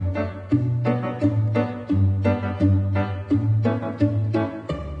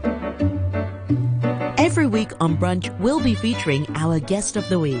on Brunch, we'll be featuring our guest of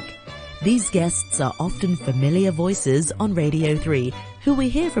the week. These guests are often familiar voices on Radio 3, who we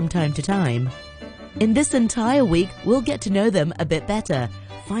hear from time to time. In this entire week, we'll get to know them a bit better,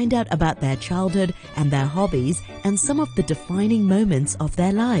 find out about their childhood and their hobbies and some of the defining moments of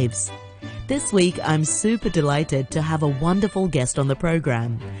their lives. This week, I'm super delighted to have a wonderful guest on the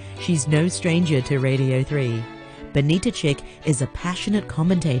program. She's no stranger to Radio 3. Benita Chick is a passionate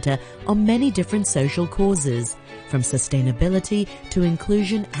commentator on many different social causes, from sustainability to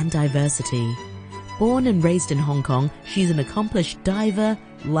inclusion and diversity. Born and raised in Hong Kong, she's an accomplished diver,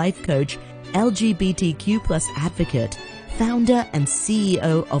 life coach, LGBTQ+ advocate, founder and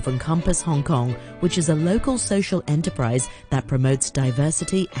CEO of Encompass Hong Kong, which is a local social enterprise that promotes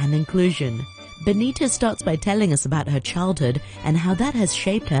diversity and inclusion. Benita starts by telling us about her childhood and how that has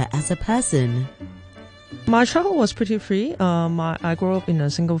shaped her as a person. My childhood was pretty free. I grew up in a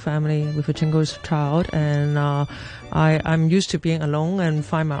single family with a single child, and I'm used to being alone and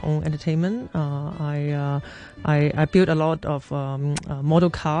find my own entertainment. I built a lot of model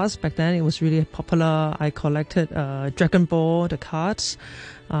cars. Back then, it was really popular. I collected Dragon Ball, the cards.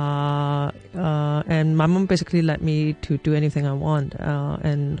 And my mom basically let me to do anything I want.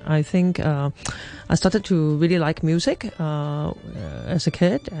 And I think I started to really like music as a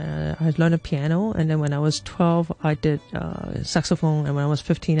kid. I learned the piano, and then when I was 12, I did saxophone, and when I was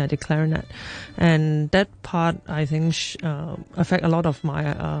 15, I did clarinet. And that part, I think, affect a lot of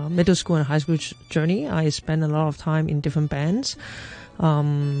my middle school and high school journey. I spent a lot of time in different bands.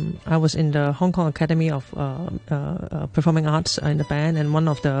 I was in the Hong Kong Academy of Performing Arts in the band, and one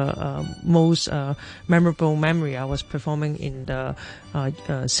of the most memorable memory, I was performing in the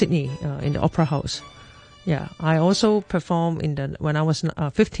Sydney in the Opera House. Yeah, I also performed when I was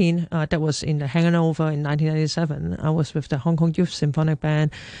 15. That was in the Hangover in 1997. I was with the Hong Kong Youth Symphonic Band,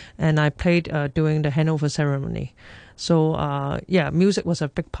 and I played during the handover ceremony. So, music was a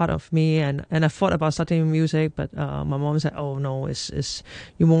big part of me, and I thought about studying music, but my mom said, "Oh no, it's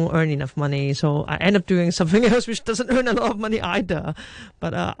you won't earn enough money." So I end up doing something else which doesn't earn a lot of money either.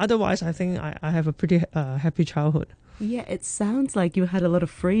 But otherwise, I think I have a pretty happy childhood. Yeah, it sounds like you had a lot of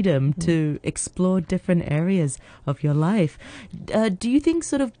freedom to explore different areas of your life. Do you think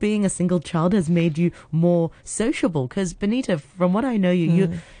sort of being a single child has made you more sociable? Because Benita, from what I know you're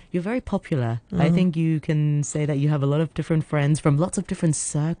very popular. I think you can say that you have a lot of different friends from lots of different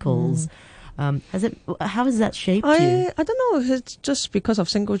circles. How has that shaped you? I don't know if it's just because of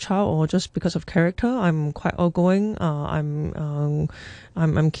single child or just because of character. I'm quite outgoing. I'm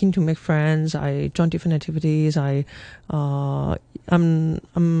keen to make friends. I join different activities. I'm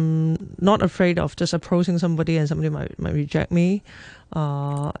not afraid of just approaching somebody and somebody might reject me.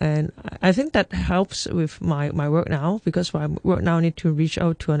 And I think that helps with my work now, because my work now I need to reach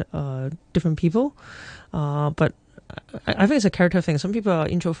out to different people. But I think it's a character thing. Some people are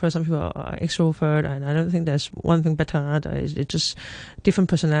introvert, some people are extrovert, and I don't think there's one thing better than another. It's just different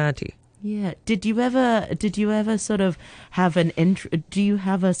personality. Yeah. Did you ever sort of have do you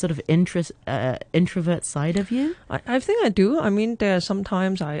have a sort of introvert side of you? I think I do. I mean, there are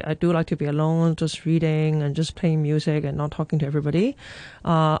sometimes I do like to be alone, just reading and just playing music and not talking to everybody.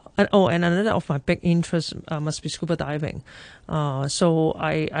 And another of my big interests must be scuba diving. So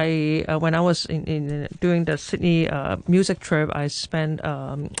I when I was doing the Sydney music trip, I spent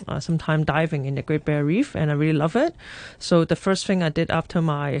some time diving in the Great Barrier Reef, and I really love it. So the first thing I did after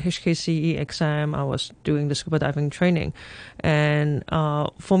my HKCE exam, I was doing the scuba diving training. And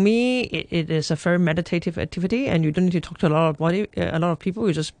for me, it is a very meditative activity, and you don't need to talk to a lot of people.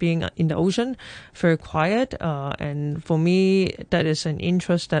 You're just being in the ocean, very quiet. And for me, that is an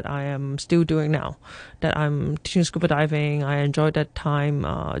interest that I am still doing now. That I'm teaching scuba diving. I enjoy that time.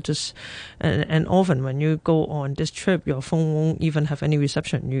 And often when you go on this trip, your phone won't even have any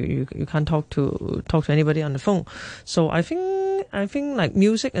reception. You can't talk to anybody on the phone. So I think like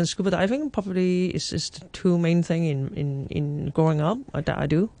music and scuba diving probably is the two main thing in growing up that I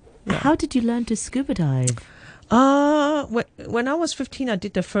do. Yeah. How did you learn to scuba dive? When I was 15, I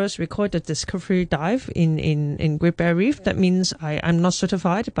did the first recorded discovery dive in Great Barrier Reef. That means I'm not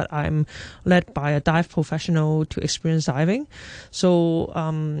certified, but I'm led by a dive professional to experience diving. So,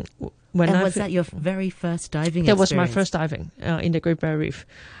 was that your very first diving experience? That was my first diving in the Great Barrier Reef.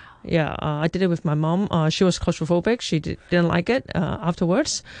 Yeah, I did it with my mom. She was claustrophobic. She didn't like it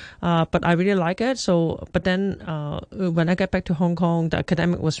afterwards, but I really like it. So, but then when I got back to Hong Kong, the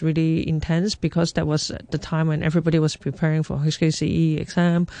academic was really intense because that was the time when everybody was preparing for HKCE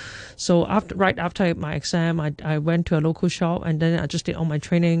exam. So right after my exam, I went to a local shop and then I just did all my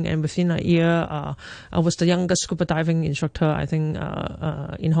training. And within a year, I was the youngest scuba diving instructor, I think,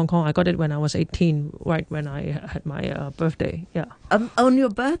 in Hong Kong. I got it when I was 18, right when I had my birthday. Yeah. On your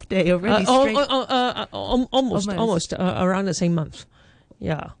birthday already? Almost around the same month.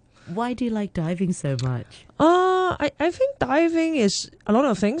 Yeah. Why do you like diving so much? I think diving is a lot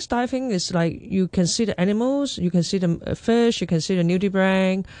of things. Diving is like you can see the animals, you can see the fish, you can see the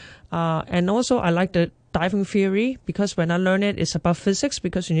nudibranch, and also I like the diving theory because when I learn it, it's about physics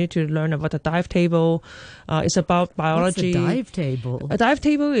because you need to learn about the dive table. It's about biology. What's a dive table? A dive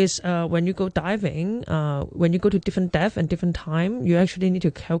table is when you go diving, when you go to different depth and different time, you actually need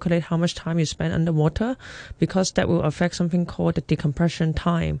to calculate how much time you spend underwater because that will affect something called the decompression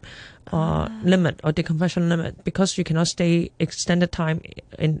time limit or decompression limit because you cannot stay extended time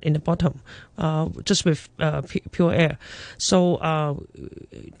in the bottom just with pure air. So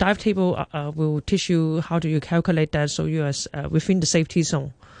dive table will teach you how do you calculate that so you are within the safety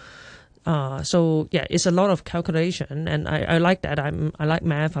zone. So yeah, it's a lot of calculation, and I like that. I like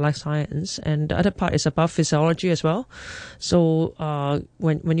math, I like science, and the other part is about physiology as well. So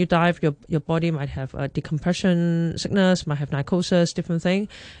when you dive, your body might have decompression sickness, might have narcosis, different thing,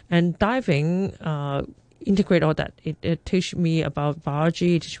 and diving integrate all that. It teach me about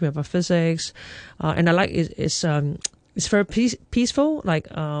biology, it teach me about physics, and I like it's very peaceful. Like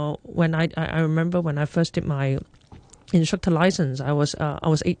when I remember when I first did my instructor license, I was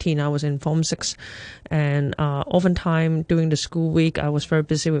 18. I was in Form 6, and oftentimes during the school week, I was very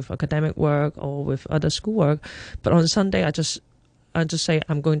busy with academic work or with other schoolwork. But on Sunday, I just say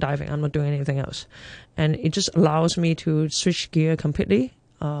I'm going diving. I'm not doing anything else, and it just allows me to switch gear completely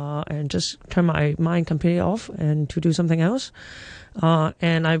and just turn my mind completely off and to do something else.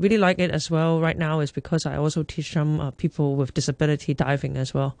 And I really like it as well right now is because I also teach some people with disability diving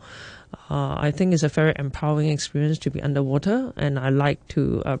as well. I think it's a very empowering experience to be underwater, and I like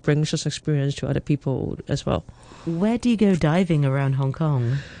to bring such experience to other people as well. Where do you go diving around Hong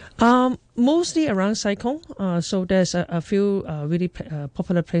Kong? Mostly around Sai Kung. So there's a few really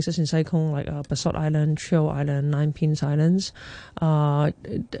popular places in Sai Kung like Basot Island, Trio Island, Nine Pins Islands.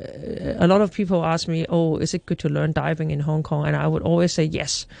 A lot of people ask me, oh, is it good to learn diving in Hong Kong? And I would always say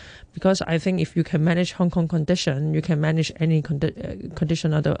yes. Because I think if you can manage Hong Kong condition, you can manage any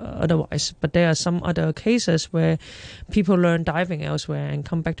condition otherwise. But there are some other cases where people learn diving elsewhere and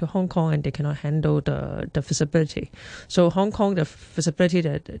come back to Hong Kong and they cannot handle the visibility. So Hong Kong, the visibility,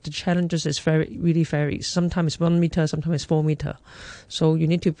 the challenges is really varies. Sometimes it's 1 meter, sometimes it's 4 meter. So you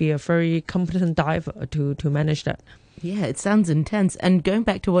need to be a very competent diver to manage that. Yeah, it sounds intense. And going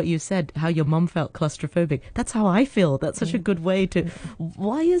back to what you said, how your mum felt claustrophobic, that's how I feel. That's such a good way to...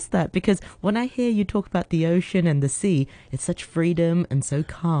 Why is that? Because when I hear you talk about the ocean and the sea, it's such freedom and so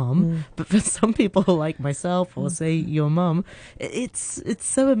calm. But for some people like myself or say your mum, it's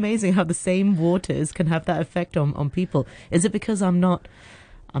so amazing how the same waters can have that effect on people. Is it because I'm not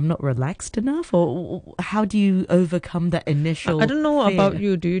relaxed enough, or how do you overcome that initial I don't know fear? about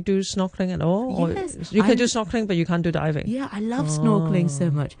you. Do you do snorkeling at all? Yes. You can do snorkeling, but you can't do diving. Yeah, I love snorkeling so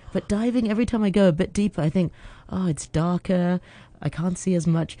much. But diving, every time I go a bit deeper, I think, oh, it's darker. I can't see as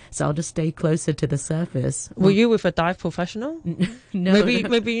much, so I'll just stay closer to the surface. Were you with a dive professional? No.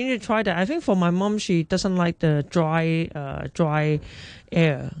 Maybe you need to try that. I think for my mom, she doesn't like the dry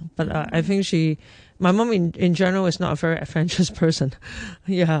air. But I think my mom in general is not a very adventurous person.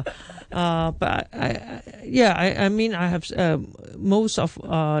 Yeah. But I mean, I have most of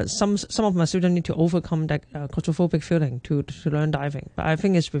some of my students need to overcome that claustrophobic feeling to learn diving. But I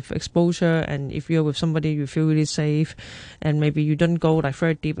think it's with exposure, and if you're with somebody you feel really safe, and maybe you don't go like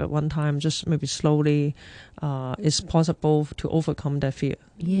very deep at one time, just maybe slowly, it's possible to overcome that fear.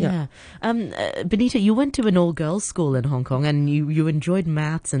 Yeah. Benita, you went to an all-girls school in Hong Kong, and you enjoyed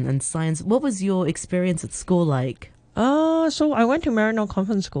maths and science. What was your experience at school like? So I went to Maryknoll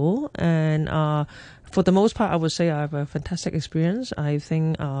Convent School, and for the most part, I would say I have a fantastic experience. I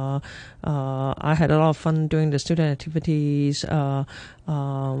think I had a lot of fun doing the student activities. And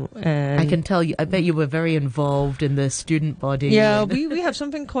I can tell you, I bet you were very involved in the student body. Yeah, we have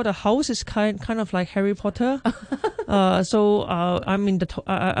something called a house. It's kind of like Harry Potter. So I'm in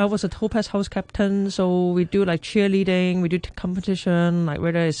I was a Topaz house captain. So we do like cheerleading, we do competition, like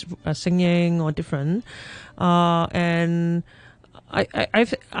whether it's singing or different. And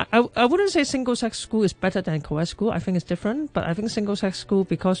I wouldn't say single-sex school is better than co-ed school. I think it's different, but I think single-sex school,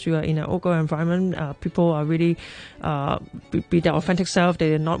 because you are in an outgoing environment, people are really be their authentic self.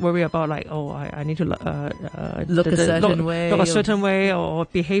 They're not worried about like, oh, I need to look a certain way or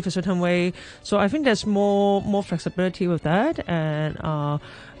behave a certain way. So I think there's more flexibility with that, and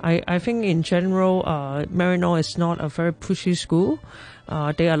I think in general, Maryknoll is not a very pushy school.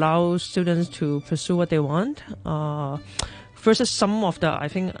 They allow students to pursue what they want. Versus some of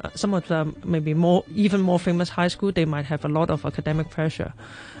the maybe even more famous high school, they might have a lot of academic pressure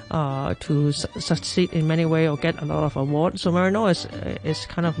to succeed in many ways or get a lot of awards. So Maryknoll is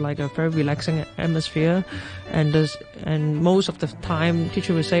kind of like a very relaxing atmosphere, and most of the time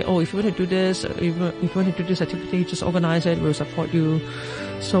teacher will say, oh, if you want to do this, if you want to do this activity, just organize it, we'll support you.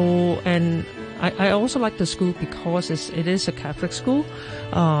 So, and I also like the school because it is a Catholic school,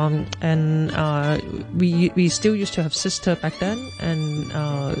 and we still used to have sister back then,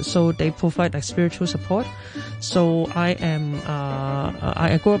 and so they provide like spiritual support. So I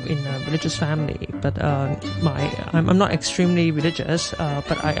grew up in a religious family, but I'm not extremely religious,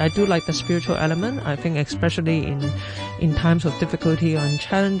 but I do like the spiritual element. I think especially in times of difficulty and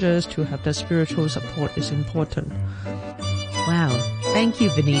challenges, to have the spiritual support is important. Wow. Thank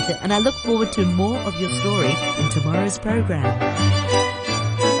you, Benita, and I look forward to more of your story in tomorrow's program.